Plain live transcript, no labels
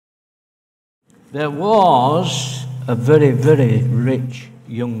There was a very, very rich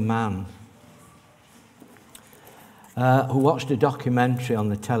young man who watched a documentary on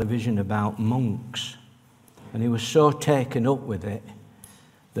the television about monks, and he was so taken up with it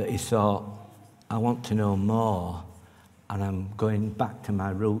that he thought, I want to know more, and I'm going back to my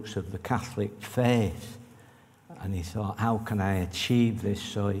roots of the Catholic faith. And he thought, how can I achieve this?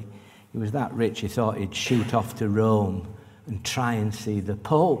 So he was that rich, he thought he'd shoot off to Rome and try and see the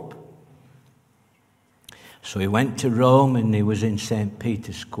Pope. So he went to Rome, and he was in St.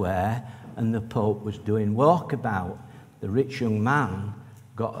 Peter's Square, and the Pope was doing walkabout. The rich young man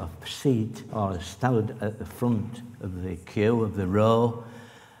got a seat, or stood at the front of the queue of the row,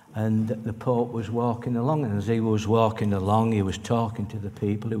 and the Pope was walking along. And as he was walking along, he was talking to the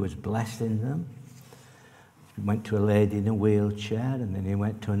people, he was blessing them. He went to a lady in a wheelchair, and then he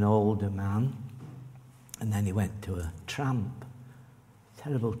went to an older man, and then he went to a tramp,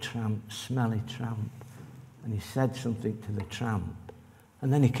 terrible tramp, smelly tramp. And he said something to the tramp.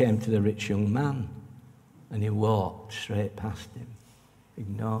 And then he came to the rich young man, and he walked straight past him,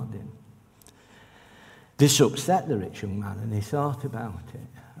 ignored him. This upset the rich young man, and he thought about it.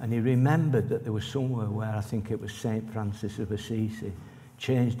 And he remembered that there was somewhere where, I think it was St. Francis of Assisi,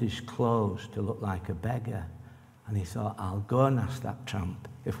 changed his clothes to look like a beggar. And he thought, I'll go and ask that tramp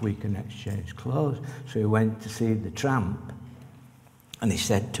if we can exchange clothes. So he went to see the tramp, and he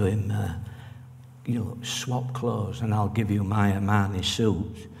said to him, swap clothes, and I'll give you my Armani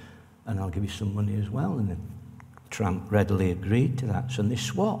suit, and I'll give you some money as well. And the tramp readily agreed to that, so they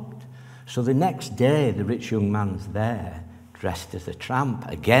swapped. So the next day, the rich young man's there, dressed as a tramp,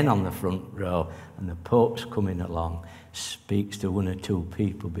 again on the front row, and the Pope's coming along, speaks to one or two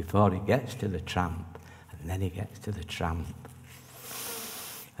people before he gets to the tramp, and then he gets to the tramp.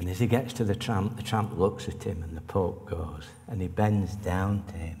 And as he gets to the tramp looks at him, and the Pope goes, and he bends down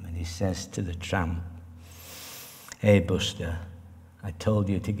to him, and he says to the tramp, "Hey, Buster, I told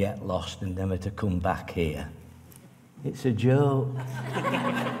you to get lost and never to come back here." It's a joke.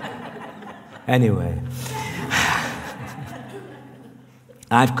 Anyway,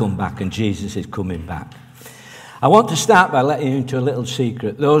 I've come back, and Jesus is coming back. I want to start by letting you into a little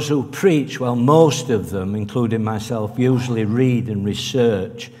secret. Those who preach, well, most of them, including myself, usually read and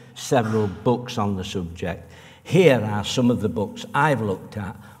research several books on the subject. Here are some of the books I've looked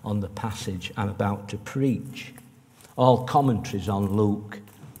at on the passage I'm about to preach. All commentaries on Luke.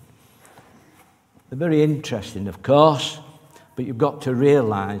 They're very interesting, of course, but you've got to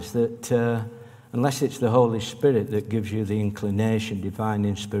realise that unless it's the Holy Spirit that gives you the inclination, divine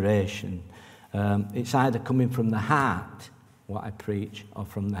inspiration, it's either coming from the heart, what I preach, or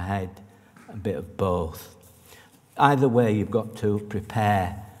from the head, a bit of both. Either way, you've got to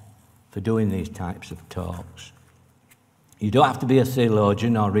prepare for doing these types of talks. You don't have to be a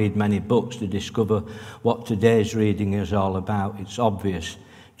theologian or read many books to discover what today's reading is all about. It's obvious.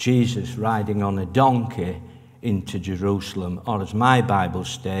 Jesus riding on a donkey into Jerusalem, or as my Bible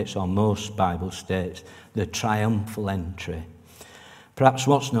states, or most Bible states, the triumphal entry. Perhaps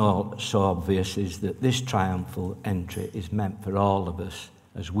what's not so obvious is that this triumphal entry is meant for all of us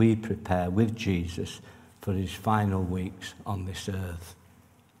as we prepare with Jesus for his final weeks on this earth.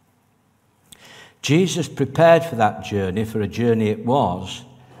 Jesus prepared for that journey, for a journey it was,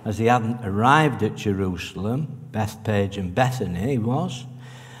 as he hadn't arrived at Jerusalem, Bethpage and Bethany he was,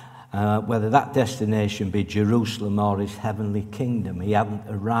 whether that destination be Jerusalem or his heavenly kingdom. He hadn't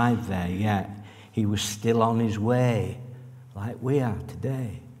arrived there yet. He was still on his way, like we are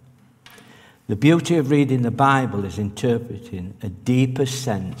today. The beauty of reading the Bible is interpreting a deeper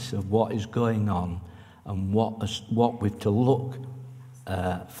sense of what is going on and what we've to look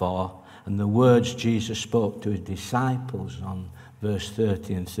for. And the words Jesus spoke to his disciples on verse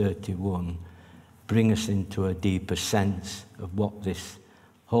 30 and 31 bring us into a deeper sense of what this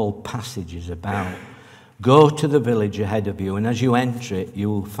whole passage is about. Go to the village ahead of you, and as you enter it, you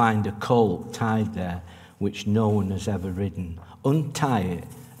will find a colt tied there, which no one has ever ridden. Untie it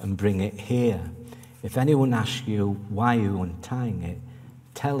and bring it here. If anyone asks you why you're untying it,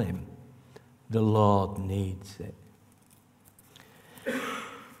 tell him the Lord needs it.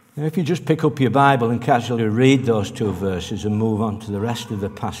 Now, if you just pick up your Bible and casually read those two verses and move on to the rest of the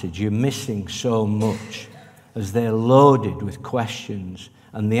passage, you're missing so much, as they're loaded with questions,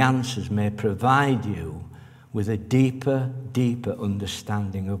 and the answers may provide you with a deeper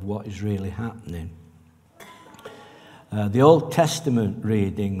understanding of what is really happening. The Old Testament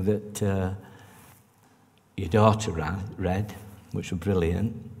reading that your daughter read, which was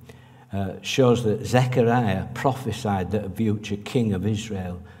brilliant, shows that Zechariah prophesied that a future king of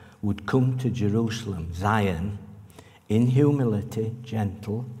Israel would come to Jerusalem, Zion, in humility,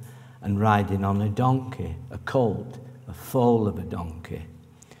 gentle, and riding on a donkey, a colt, a foal of a donkey.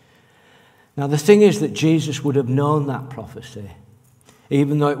 Now the thing is that Jesus would have known that prophecy,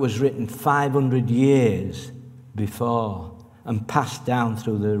 even though it was written 500 years before and passed down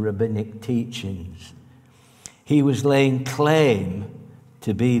through the rabbinic teachings. He was laying claim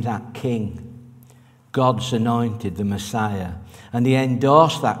to be that king, God's anointed, the Messiah. And he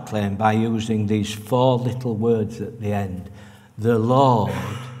endorsed that claim by using these 4 little words at the end. The Lord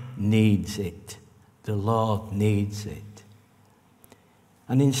needs it. The Lord needs it.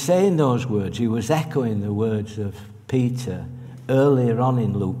 And in saying those words, he was echoing the words of Peter earlier on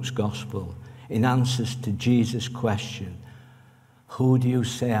in Luke's Gospel in answers to Jesus' question, who do you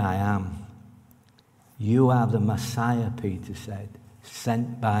say I am? You are the Messiah, Peter said,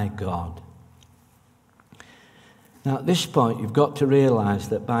 sent by God. Now at this point, you've got to realize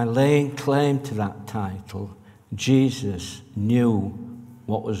that by laying claim to that title, Jesus knew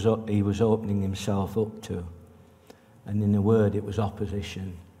what he was opening himself up to. And in a word, it was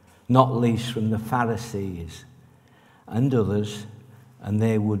opposition, not least from the Pharisees and others, and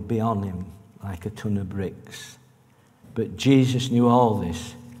they would be on him like a ton of bricks. But Jesus knew all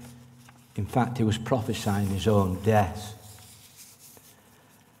this. In fact, he was prophesying his own death.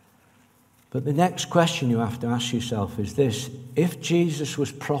 But the next question you have to ask yourself is this: if Jesus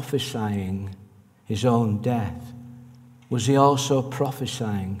was prophesying his own death, was he also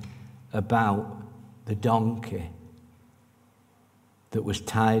prophesying about the donkey that was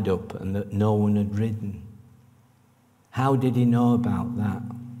tied up and that no one had ridden? How did he know about that?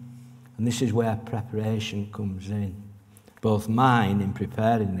 And this is where preparation comes in. Both mine in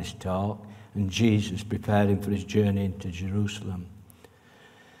preparing this talk and Jesus preparing for his journey into Jerusalem.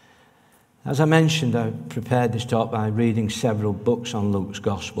 As I mentioned, I prepared this talk by reading several books on Luke's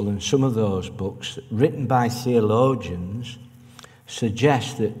Gospel, and some of those books, written by theologians,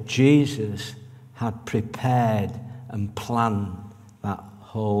 suggest that Jesus had prepared and planned that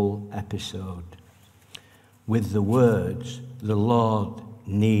whole episode with the words, the Lord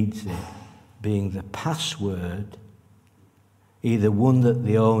needs it, being the password, either one that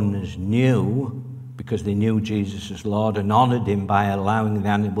the owners knew because they knew Jesus as Lord and honoured him by allowing the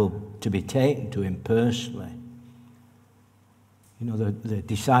animal to be taken to him personally. You know, the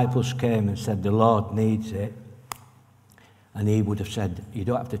disciples came and said, the Lord needs it. And he would have said, you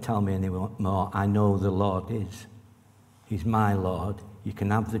don't have to tell me anymore, I know the Lord is. He's my Lord. You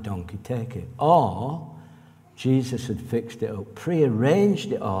can have the donkey, take it. Or Jesus had fixed it up,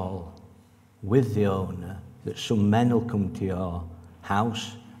 prearranged it all with the owner, that some men will come to your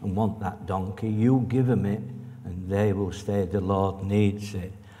house and want that donkey. You give them it and they will say the Lord needs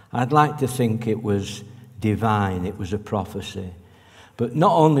it. I'd like to think it was divine, it was a prophecy. But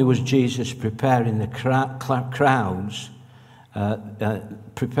not only was Jesus preparing the crowds,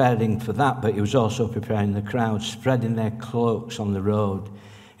 preparing for that, but he was also preparing the crowds, spreading their cloaks on the road.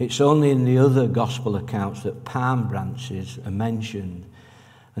 It's only in the other gospel accounts that palm branches are mentioned.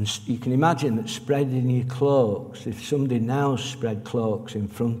 And you can imagine that spreading your cloaks, if somebody now spread cloaks in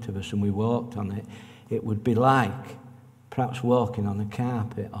front of us and we walked on it, it would be like perhaps walking on a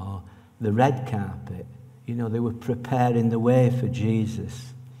carpet or the red carpet. You know, they were preparing the way for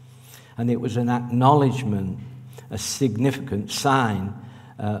Jesus. And it was an acknowledgement, a significant sign,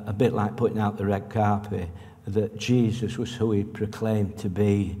 a bit like putting out the red carpet, that Jesus was who he proclaimed to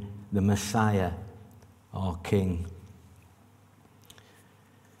be, the Messiah or King.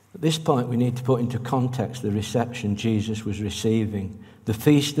 At this point, we need to put into context the reception Jesus was receiving. The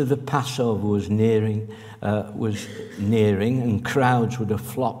feast of the Passover was nearing, and crowds would have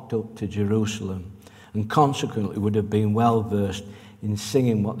flocked up to Jerusalem, and consequently would have been well versed in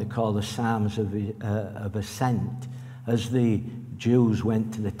singing what they call the Psalms of Ascent. As the Jews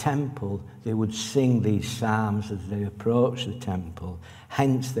went to the temple, they would sing these psalms as they approached the temple.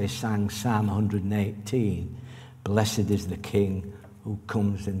 Hence, they sang Psalm 118, "Blessed is the King who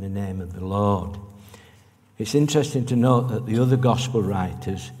comes in the name of the Lord." It's interesting to note that the other gospel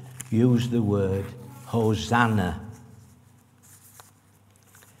writers use the word Hosanna,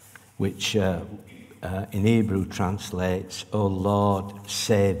 which in Hebrew translates, "O Lord,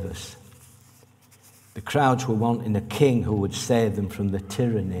 save us." The crowds were wanting a king who would save them from the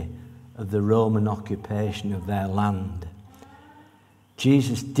tyranny of the Roman occupation of their land.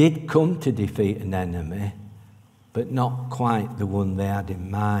 Jesus did come to defeat an enemy, but not quite the one they had in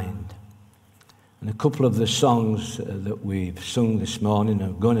mind. And a couple of the songs that we've sung this morning,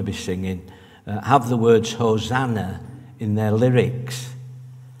 and are going to be singing, have the words Hosanna in their lyrics.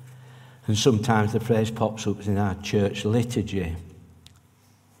 And sometimes the phrase pops up in our church liturgy.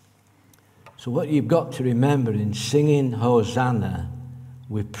 So what you've got to remember in singing Hosanna,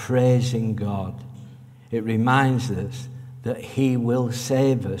 we're praising God. It reminds us that he will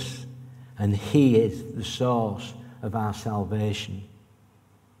save us, and he is the source of our salvation.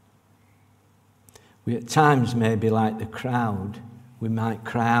 We at times may be like the crowd. We might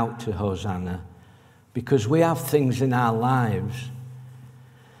cry out to Hosanna because we have things in our lives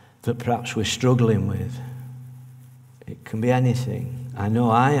that perhaps we're struggling with. It can be anything. I know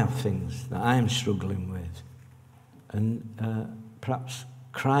I have things that I am struggling with. And perhaps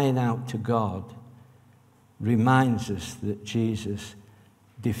crying out to God reminds us that Jesus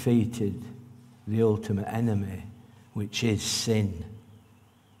defeated the ultimate enemy, which is sin.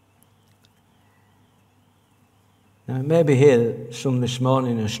 Now, maybe here some this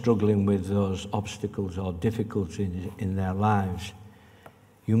morning are struggling with those obstacles or difficulties in their lives.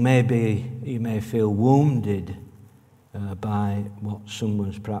 You may feel wounded by what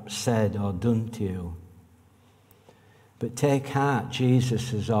someone's perhaps said or done to you. But take heart,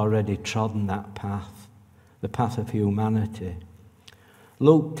 Jesus has already trodden that path, the path of humanity.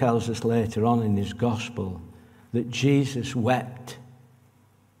 Luke tells us later on in his gospel that Jesus wept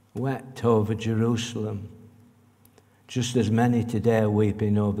over Jerusalem, just as many today are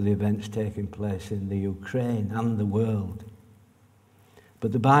weeping over the events taking place in the Ukraine and the world.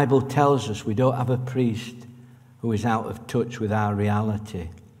 But the Bible tells us we don't have a priest who is out of touch with our reality.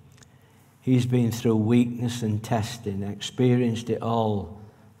 He's been through weakness and testing, experienced it all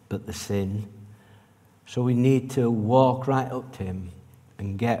but the sin. So we need to walk right up to him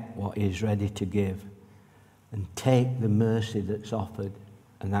and get what he's ready to give and take the mercy that's offered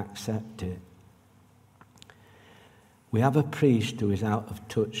and accept it. We have a priest who is out of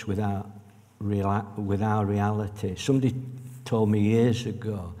touch with our reality. Somebody told me years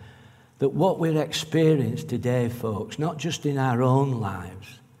ago that what we're experiencing today, folks, not just in our own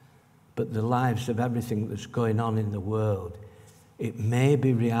lives, but the lives of everything that's going on in the world, it may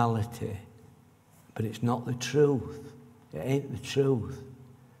be reality, but it's not the truth. It ain't the truth.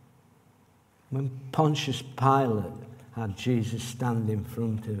 When Pontius Pilate had Jesus stand in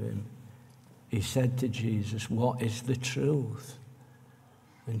front of him, he said to Jesus, "What is the truth?"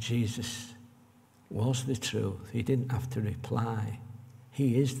 And Jesus was the truth. He didn't have to reply.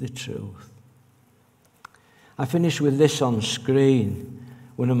 He is the truth. I finish with this on screen.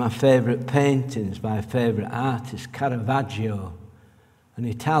 One of my favourite paintings by a favourite artist, Caravaggio, an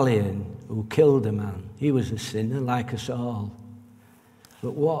Italian who killed a man. He was a sinner like us all.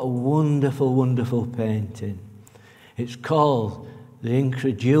 But what a wonderful, wonderful painting. It's called The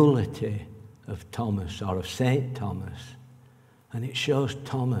Incredulity of Thomas, or of St. Thomas. And it shows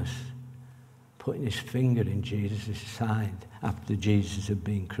Thomas putting his finger in Jesus' side after Jesus had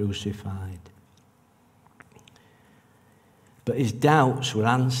been crucified. But his doubts were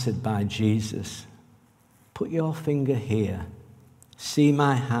answered by Jesus. Put your finger here. See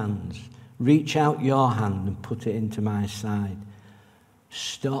my hands. Reach out your hand and put it into my side.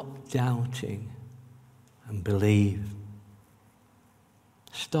 Stop doubting and believe.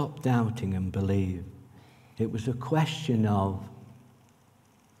 Stop doubting and believe. It was a question of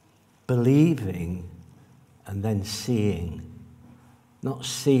believing and then seeing. Not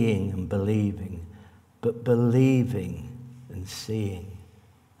seeing and believing, but believing and seeing.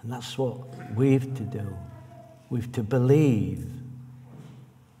 And that's what we've to do. We've to believe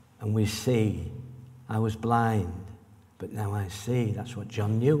and we see. I was blind, but now I see. That's what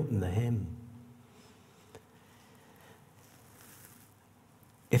John Newton, the hymn.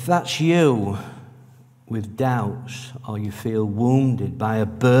 If that's you with doubts, or you feel wounded by a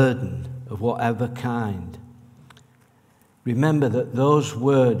burden of whatever kind, remember that those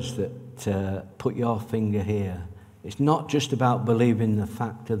words that put your finger here, it's not just about believing the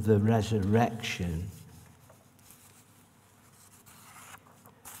fact of the resurrection,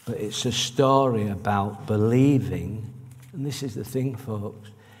 but it's a story about believing, and this is the thing, folks,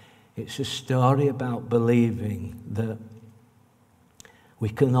 it's a story about believing that we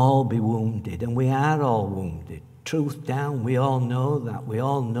can all be wounded, and we are all wounded. Truth down, we all know that. We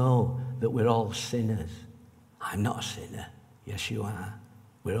all know that we're all sinners. I'm not a sinner. Yes, you are.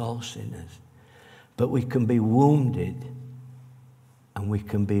 We're all sinners. But we can be wounded and we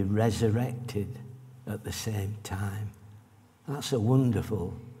can be resurrected at the same time. That's a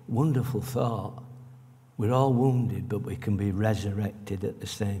wonderful, wonderful thought. We're all wounded, but we can be resurrected at the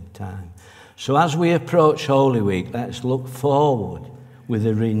same time. So as we approach Holy Week, let's look forward with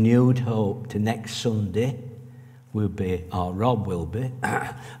a renewed hope to next Sunday. We'll be, or Rob will be,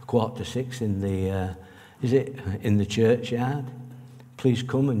 5:45 in the, in the churchyard. Please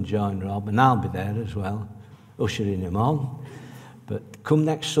come and join Rob, and I'll be there as well, ushering him on. But come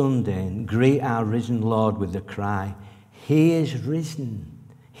next Sunday and greet our risen Lord with the cry, "He is risen.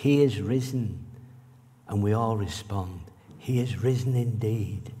 He is risen. And we all respond, He is risen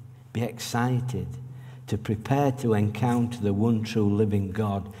indeed. Be excited to prepare to encounter the one true living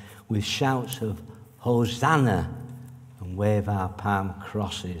God with shouts of Hosanna, and wave our palm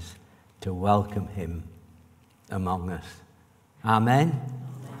crosses to welcome Him among us. Amen?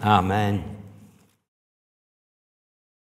 Amen.